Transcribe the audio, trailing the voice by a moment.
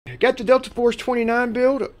Got the Deltaforce 29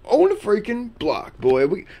 build on the freaking block,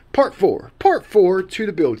 boy. Part 4 to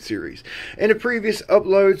the build series. In the previous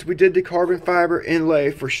uploads, we did the carbon fiber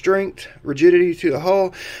inlay for strength, rigidity to the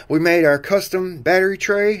hull. We made our custom battery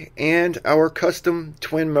tray and our custom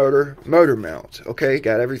twin motor mount. Okay,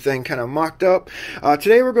 got everything kind of mocked up.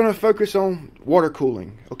 Today we're going to focus on water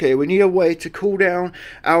cooling. Okay, we need a way to cool down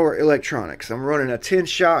our electronics. I'm running a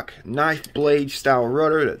 10-shock knife blade style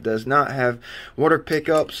rudder that does not have water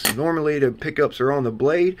pickups. Normally the pickups are on the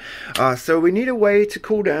blade. So we need a way to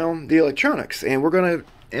cool down the electronics, and we're going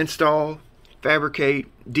to fabricate,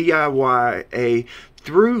 DIY a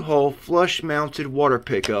through-hole flush-mounted water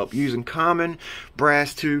pickup using common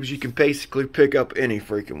brass tubes. You can basically pick up any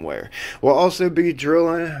freaking where. We'll also be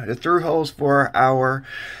drilling the through holes for our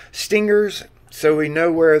stingers, so we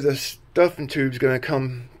know where the stuffing tube's going to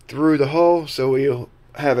come through the hull, so we'll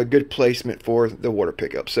have a good placement for the water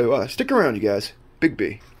pickup. So stick around, you guys. Big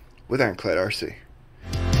B with Ironclad RC.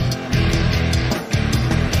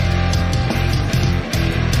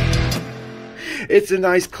 It's a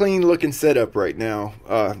nice clean looking setup right now.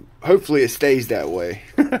 Hopefully it stays that way.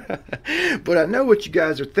 But I know what you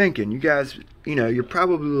guys are thinking. You guys, you're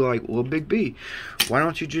probably like, well, Big B, why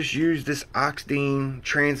don't you just use this Oxidean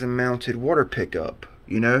transom mounted water pickup?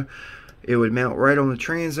 It would mount right on the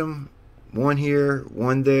transom, one here,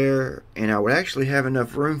 one there, and I would actually have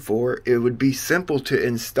enough room for it. It would be simple to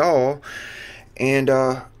install, and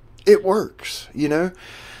it works,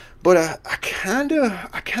 But I kind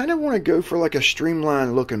of want to go for like a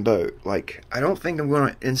streamlined looking boat. Like, I don't think I'm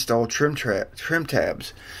going to install trim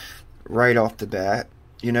tabs right off the bat.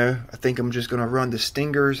 I think I'm just going to run the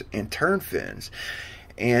stingers and turn fins.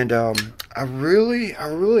 And I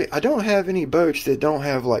don't have any boats that don't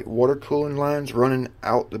have like water cooling lines running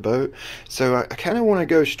out the boat. So I kind of want to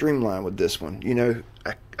go streamlined with this one.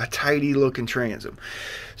 A tidy looking transom.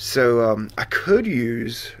 So I could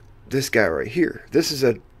use this guy right here. This is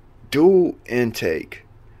a dual intake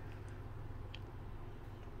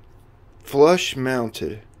flush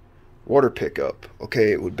mounted water pickup.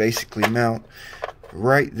 Okay, it would basically mount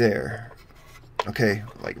right there. Okay,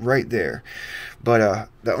 like right there. But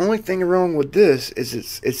the only thing wrong with this is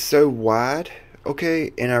it's so wide.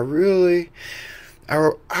 Okay, and I really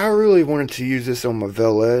wanted to use this on my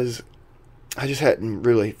Velez. I just hadn't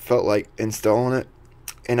really felt like installing it.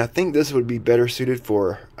 And I think this would be better suited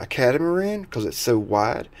for a catamaran because it's so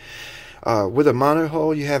wide. With a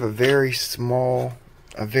monohull, you have a very small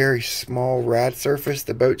ride surface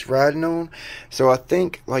the boat's riding on. So I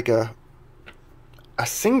think like a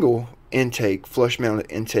single intake, flush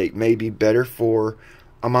mounted intake, may be better for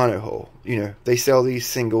a monohull. They sell these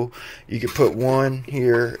single. You could put one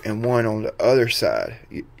here and one on the other side.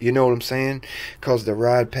 You know what I'm saying? Because the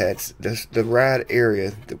ride pads, the ride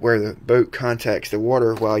area where the boat contacts the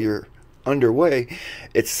water while you're underway,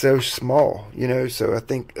 it's so small. So I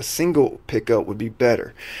think a single pickup would be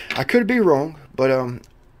better. I could be wrong, but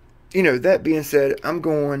that being said, I'm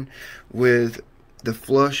going with the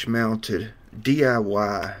flush mounted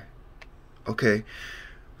DIY. Okay.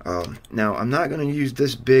 Now I'm not going to use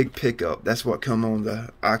this big pickup. That's what come on the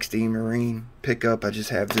Oxidean Marine pickup. I just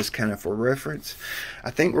have this kind of for reference. I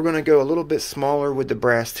think we're going to go a little bit smaller with the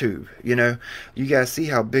brass tube. You guys see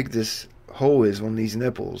how big this hole is on these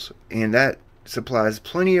nipples, and that supplies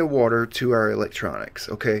plenty of water to our electronics.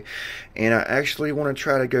 Okay, and I actually want to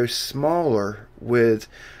try to go smaller with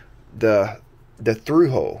the through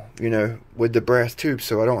hole, with the brass tube,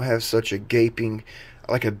 so I don't have such a gaping,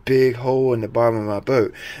 like a big hole in the bottom of my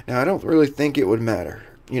boat. Now I don't really think it would matter.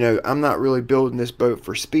 I'm not really building this boat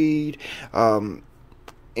for speed, and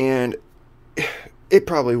it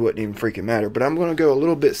probably wouldn't even freaking matter. But I'm going to go a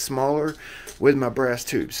little bit smaller with my brass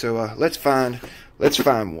tube. So let's find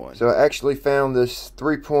one. So I actually found this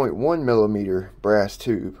 3.1 millimeter brass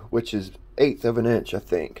tube, which is 1/8 of an inch, I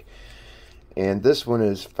think. And this one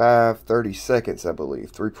is 5/32, I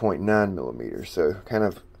believe, 3.9 millimeters. So kind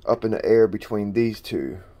of up in the air between these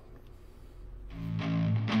two.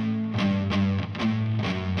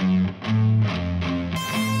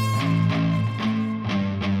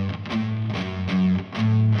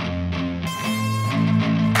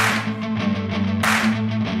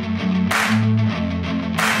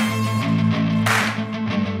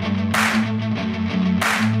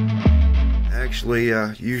 Actually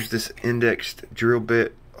use this indexed drill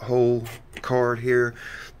bit hole card here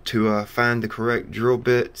to find the correct drill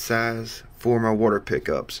bit size for my water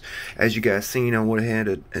pickups. As you guys seen, I went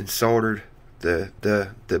ahead and soldered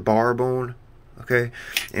the barb on. Okay,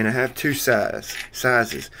 and I have two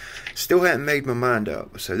sizes. Still hadn't made my mind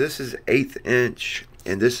up. So this is 1/8 inch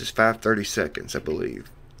and this is 5/32, I believe.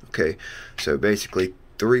 Okay, so basically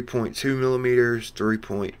 3.2 millimeters,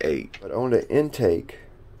 3.8. But on the intake,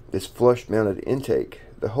 this flush mounted intake,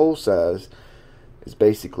 the hole size is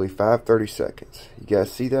basically 5/32. You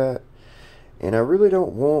guys see that? And I really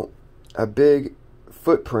don't want a big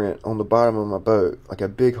footprint on the bottom of my boat, like a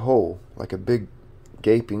big hole, like a big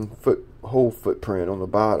gaping hole footprint on the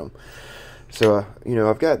bottom. So you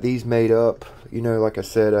know, I've got these made up. You know, like I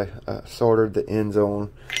said, I soldered the ends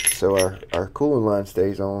on so our cooling line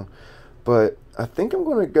stays on. But I think I'm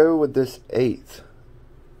going to go with this 1/8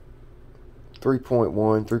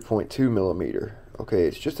 3.1 3.2 millimeter. Okay,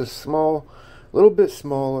 it's just a small, little bit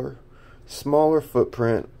smaller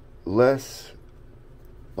footprint, less,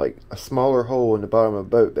 like a smaller hole in the bottom of the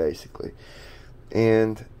boat basically.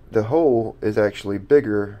 And the hole is actually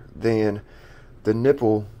bigger than the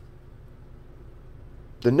nipple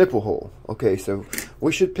hole. Okay, so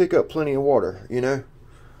we should pick up plenty of water, you know.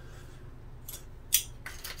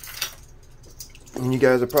 And you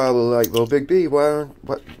guys are probably like, well, Big B,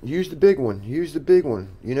 what? Use the big one. Use the big one.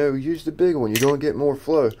 You know, use the big one. You're going to get more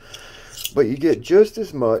flow. But you get just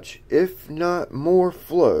as much, if not more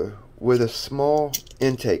flow, with a small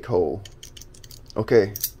intake hole.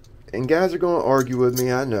 Okay. And guys are going to argue with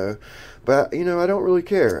me, I know. But, you know, I don't really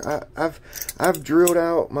care. I've drilled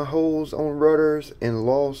out my holes on rudders and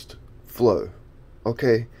lost flow.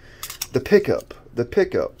 Okay. The pickup.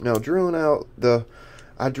 Now, drilling out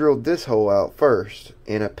I drilled this hole out first,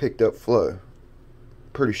 and I picked up flow,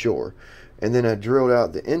 pretty sure. And then I drilled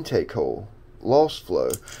out the intake hole, lost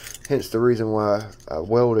flow. Hence the reason why I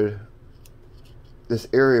welded this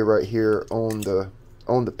area right here on the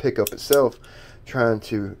pickup itself, trying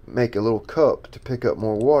to make a little cup to pick up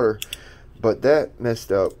more water. But that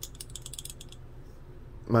messed up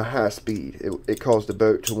my high speed. It caused the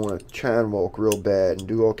boat to want to chine walk real bad and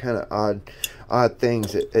do all kind of odd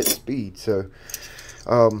things at speed. So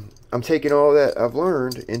I'm taking all that I've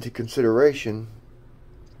learned into consideration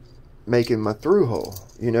making my through hole.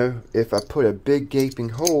 You know, if I put a big gaping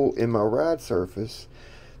hole in my ride surface,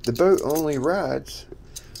 the boat only rides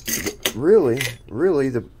it really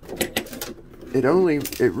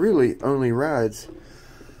only rides,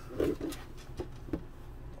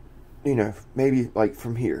 you know, maybe like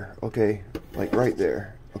from here, okay, like right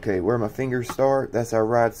there, okay, where my fingers start, that's our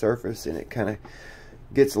ride surface, and it kind of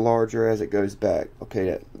gets larger as it goes back.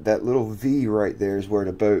 Okay, that little V right there is where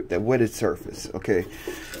the boat, that wetted surface. Okay,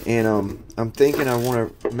 and I'm thinking I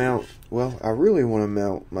want to mount, well, I really want to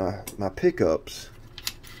mount my pickups.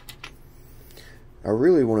 I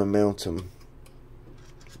really want to mount them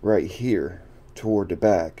right here toward the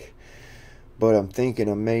back, but I'm thinking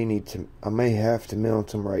I may have to mount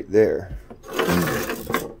them right there.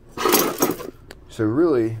 So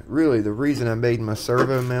really the reason I made my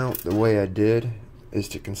servo mount the way I did is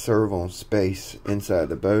to conserve on space inside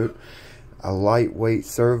the boat. A lightweight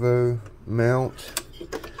servo mount,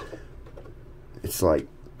 it's like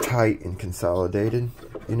tight and consolidated,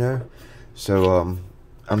 you know. So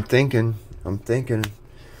I'm thinking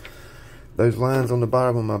those lines on the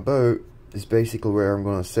bottom of my boat is basically where I'm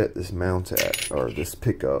going to set this mount at, or this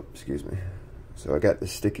pickup, excuse me. So I got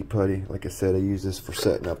this sticky putty. Like I said, I use this for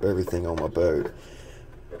setting up everything on my boat.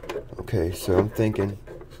 Okay, so I'm thinking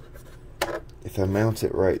if I mount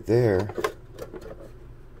it right there,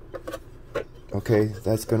 okay,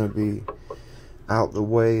 that's going to be out the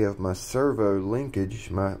way of my servo linkage,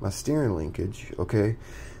 my steering linkage, okay.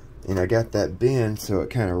 And I got that bend so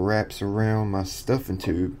it kind of wraps around my stuffing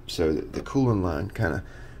tube so that the cooling line kind of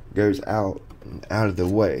goes out of the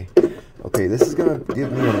way. Okay, this is going to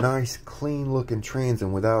give me a nice clean looking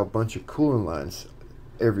transom without a bunch of cooling lines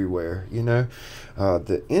everywhere, you know.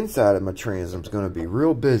 The inside of my transom is going to be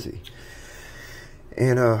real busy.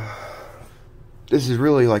 And this is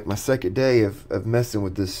really like my second day of messing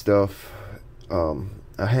with this stuff.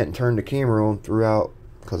 I hadn't turned the camera on throughout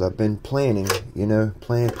because I've been planning, you know,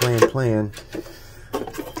 plan,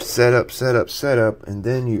 set up, and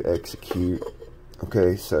then you execute.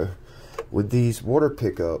 Okay, so with these water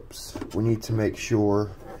pickups, we need to make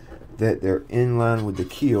sure that they're in line with the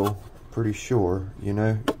keel. Pretty sure, you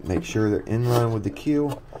know, make sure they're in line with the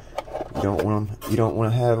keel. You don't want to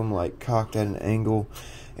have them like cocked at an angle.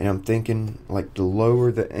 And I'm thinking like the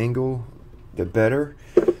lower the angle, the better.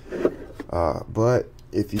 But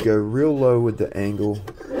if you go real low with the angle,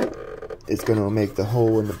 it's going to make the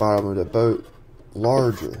hole in the bottom of the boat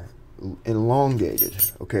larger, elongated.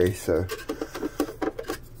 Okay, so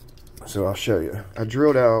I'll show you. I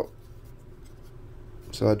drilled out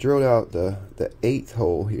the 8th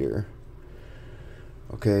hole here.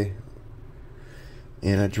 Okay,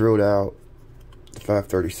 and I drilled out the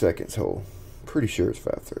 5/32 hole. Pretty sure it's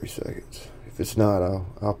 5/32. If it's not,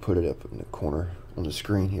 I'll put it up in the corner on the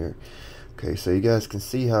screen here. Okay, so you guys can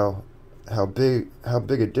see how big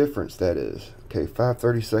a difference that is. Okay,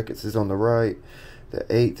 5/32 is on the right, the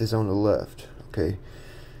 1/8 is on the left. Okay,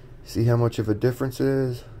 see how much of a difference it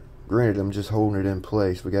is? Granted, I'm just holding it in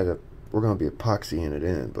place. We're gonna be epoxying it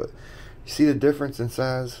in, but you see the difference in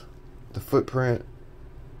size, the footprint.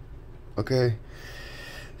 Okay,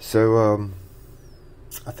 so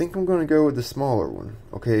I think I'm gonna go with the smaller one.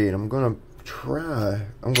 Okay, and I'm gonna try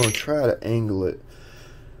to angle it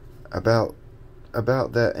about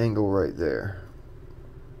that angle right there.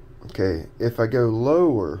 Okay, if I go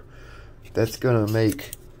lower, that's gonna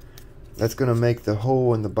make the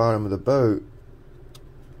hole in the bottom of the boat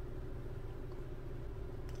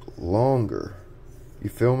longer. You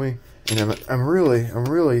feel me? And I'm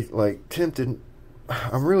really like tempted.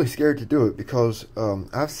 I'm really scared to do it because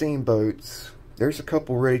I've seen boats. There's a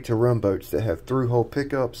couple ready to run boats that have through hole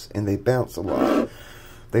pickups, and they bounce a lot.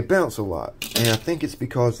 And I think it's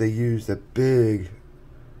because they use a big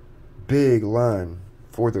line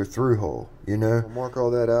for their through hole. You know. I'll mark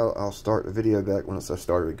all that out. I'll start the video back once I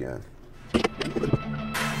start it again.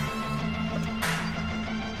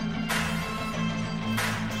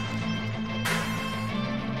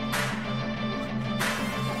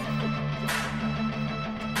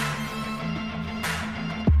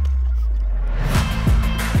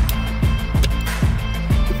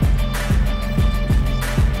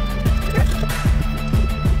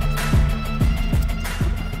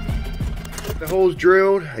 The hole's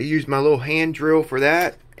drilled. I used my little hand drill for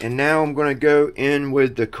that, and now I'm going to go in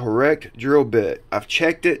with the correct drill bit. I've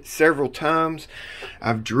checked it several times.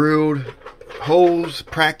 I've drilled holes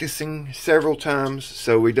practicing several times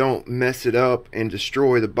so we don't mess it up and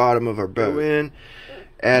destroy the bottom of our boat. Go in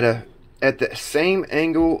at the same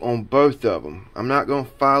angle on both of them. I'm not going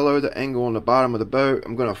to follow the angle on the bottom of the boat.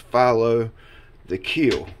 I'm going to follow the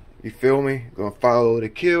keel. You feel me? I'm going to follow the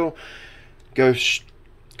keel.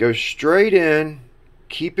 Go straight in,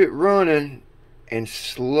 keep it running, and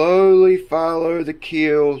slowly follow the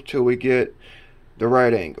keel till we get the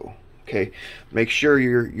right angle. Okay, make sure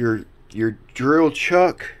your drill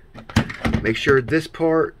chuck, make sure this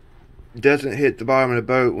part doesn't hit the bottom of the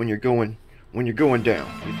boat when you're going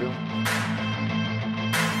down. You feel?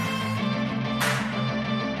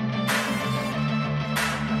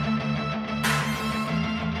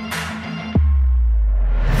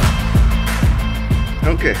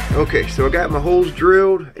 Okay, so I got my holes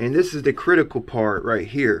drilled, and this is the critical part right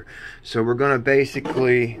here. So we're gonna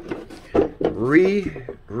basically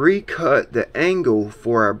recut the angle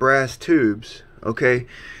for our brass tubes. Okay,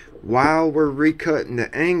 while we're recutting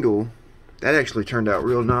the angle, that actually turned out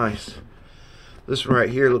real nice. This one right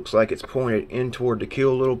here looks like it's pointed in toward the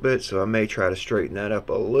keel a little bit, so I may try to straighten that up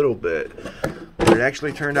a little bit. But it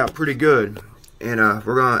actually turned out pretty good, and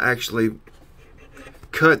we're gonna actually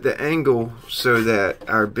cut the angle so that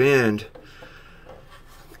our bend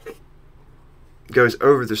goes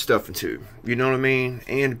over the stuffing tube. You know what I mean?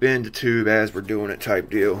 And bend the tube as we're doing it type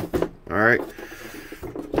deal. Alright.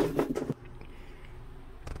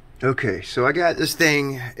 Okay, so I got this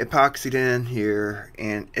thing epoxied in here,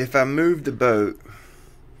 and if I move the boat,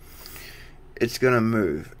 it's gonna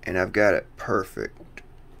move, and I've got it perfect.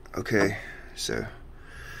 Okay, so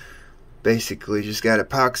basically just got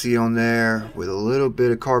epoxy on there with a little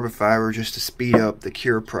bit of carbon fiber just to speed up the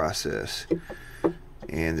cure process,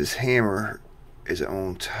 and this hammer is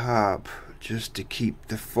on top just to keep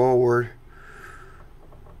the forward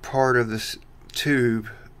part of this tube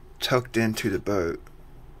tucked into the boat.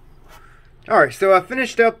 Alright, so I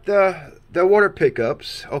finished up the water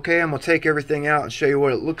pickups. Okay, I'm gonna take everything out and show you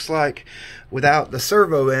what it looks like without the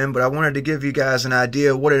servo in, but I wanted to give you guys an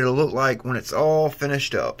idea of what it'll look like when it's all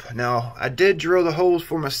finished up. Now, I did drill the holes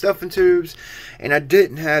for my stuffing tubes, and I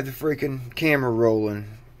didn't have the freaking camera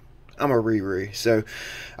rolling. I'm a re-re, so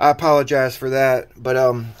I apologize for that. But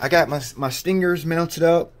I got my stingers mounted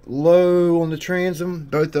up low on the transom.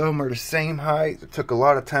 Both of them are the same height. It took a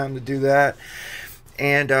lot of time to do that,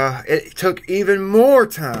 and it took even more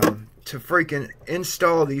time to freaking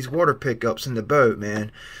install these water pickups in the boat,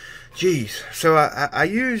 man. Jeez. So I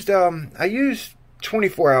used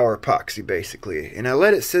 24-hour epoxy basically, and I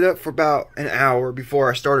let it sit up for about an hour before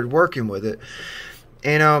I started working with it.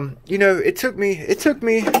 And you know, it took me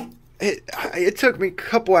a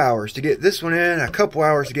couple hours to get this one in, a couple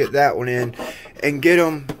hours to get that one in, and get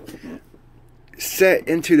them set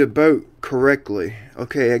into the boat correctly.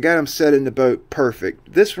 Okay, I got them set in the boat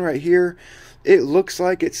perfect. This one right here, it looks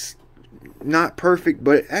like it's not perfect,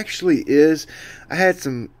 but it actually is. I had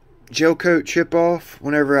some gel coat chip off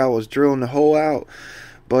whenever I was drilling the hole out,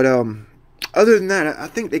 but other than that, I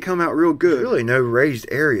think they come out real good. Really no raised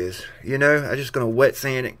areas, you know. I'm just going to wet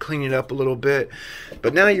sand it, clean it up a little bit.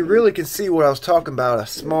 But now you really can see what I was talking about, a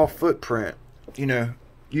small footprint, you know,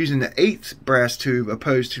 using the 1/8 brass tube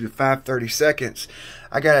opposed to the 5/32.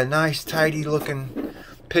 I got a nice tidy looking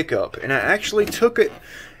pickup, and I actually took it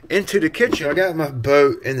into the kitchen. I got my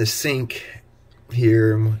boat in the sink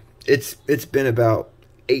here. It's been about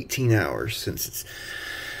 18 hours since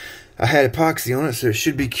I had epoxy on it, so it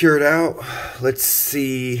should be cured out. Let's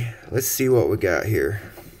see what we got here.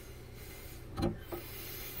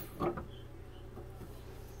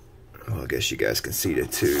 Well, I guess you guys can see the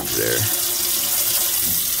tubes there.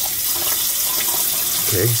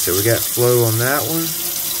 Okay, so we got flow on that one.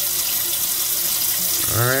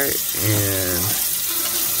 Alright, and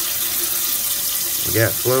we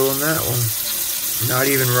got flow on that one. Not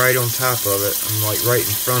even right on top of it. I'm like right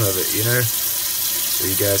in front of it, you know. So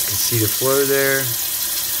you guys can see the flow there.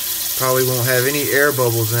 Probably won't have any air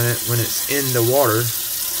bubbles in it when it's in the water,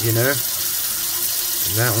 you know.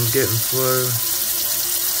 And that one's getting flow.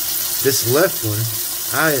 This left one,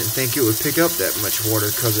 I didn't think it would pick up that much water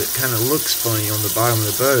because it kind of looks funny on the bottom of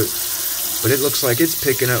the boat. But it looks like it's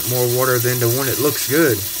picking up more water than the one that looks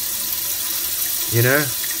good. You know?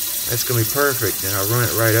 That's going to be perfect. And I'll run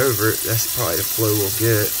it right over it. That's probably the flow we'll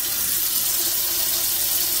get.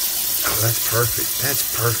 Oh, that's perfect. That's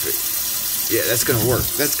perfect. Yeah, that's going to work.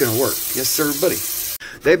 That's going to work. Yes, sir, buddy.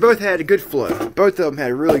 They both had a good flow. Both of them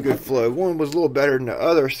had a really good flow. One was a little better than the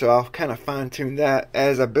other, so I'll kind of fine-tune that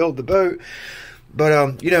as I build the boat.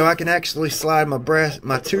 But, you know, I can actually slide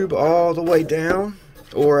my tube all the way down,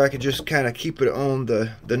 or I could just kind of keep it on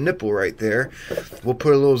the nipple right there. We'll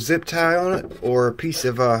put a little zip tie on it, or a piece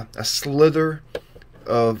of a slither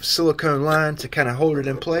of silicone line to kind of hold it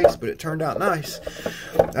in place, but it turned out nice.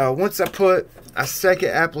 Once I put a second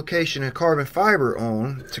application of carbon fiber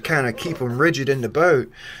on to kind of keep them rigid in the boat,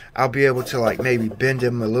 I'll be able to like maybe bend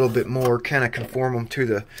them a little bit more, kind of conform them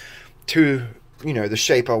to you know, the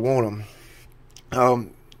shape I want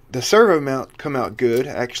them. The servo mount come out good.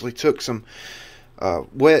 I actually took some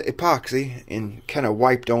wet epoxy and kind of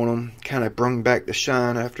wiped on them, kind of brung back the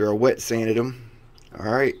shine after I wet sanded them.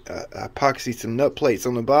 Alright, I epoxied some nut plates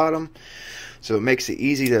on the bottom, so it makes it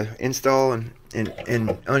easy to install and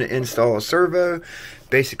uninstall a servo.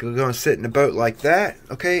 Basically going to sit in the boat like that.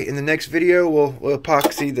 Okay, in the next video we'll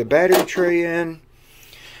epoxy the battery tray in.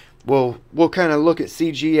 We'll kind of look at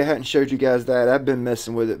CG. I hadn't showed you guys that. I've been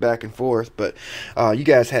messing with it back and forth, but you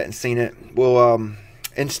guys hadn't seen it. We'll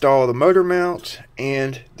install the motor mount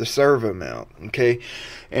and the servo mount. Okay,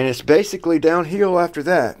 and it's basically downhill after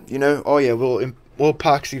that. You know. Oh yeah, we'll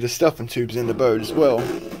epoxy the stuffing tubes in the boat as well.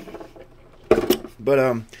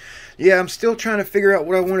 But yeah, I'm still trying to figure out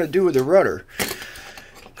what I want to do with the rudder,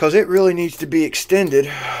 because it really needs to be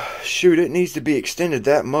extended. Shoot, it needs to be extended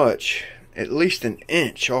that much, at least an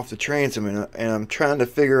inch off the transom, and I'm trying to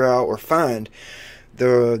figure out or find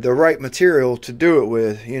the right material to do it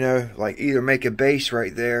with. You know, like either make a base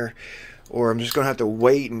right there, or I'm just gonna have to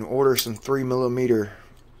wait and order some 3mm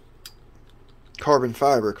carbon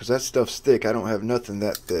fiber, because that stuff's thick. I don't have nothing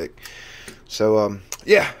that thick. So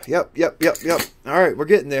yeah, yep. Alright, we're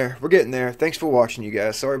getting there. Thanks for watching, you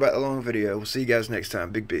guys. Sorry about the long video. We'll see you guys next time.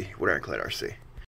 Big B, Wood Ironclad RC.